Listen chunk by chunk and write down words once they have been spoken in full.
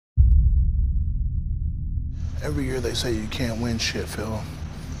Every year they say you can't win shit, Phil.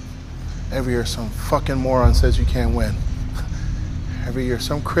 Every year some fucking moron says you can't win. Every year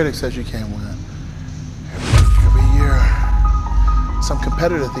some critic says you can't win. Every year some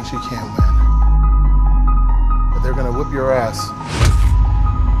competitor thinks you can't win. But they're gonna whip your ass.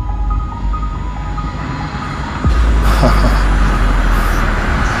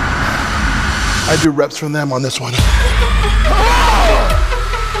 I do reps from them on this one.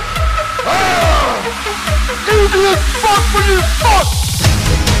 Easy as fuck for you, fuck!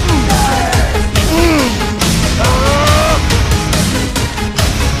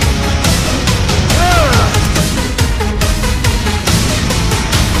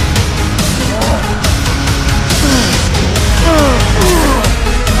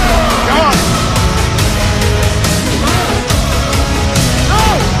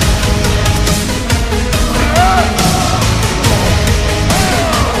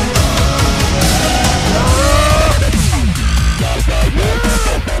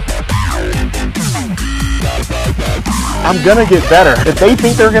 I'm gonna get better. If they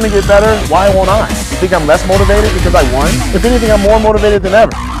think they're gonna get better, why won't I? You think I'm less motivated because I won? If anything, I'm more motivated than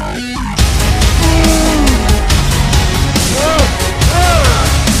ever.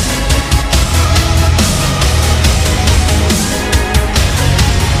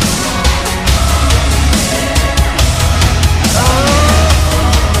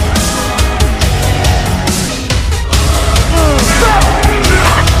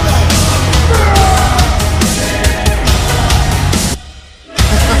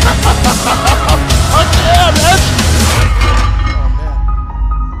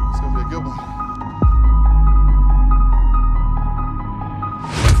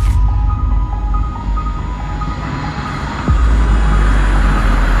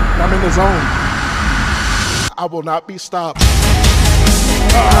 I'm in the zone. I will not be stopped.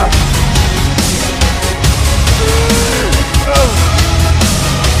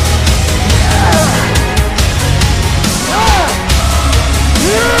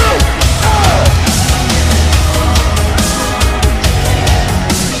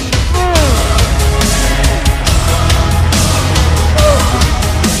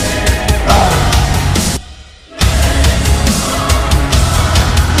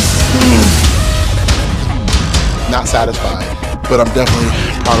 Not satisfied, but I'm definitely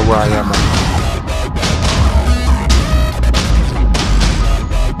proud of where I am right now.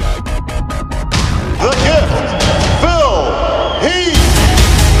 The gift, Phil Heath.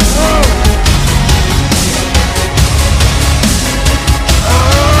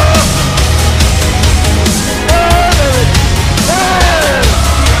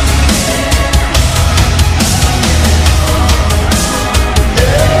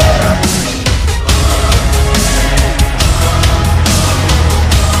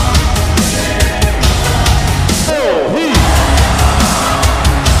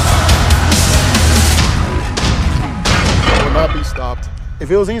 Stopped. If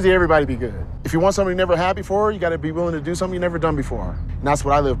it was easy, everybody'd be good. If you want something you never had before, you gotta be willing to do something you never done before. And that's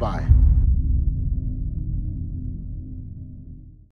what I live by.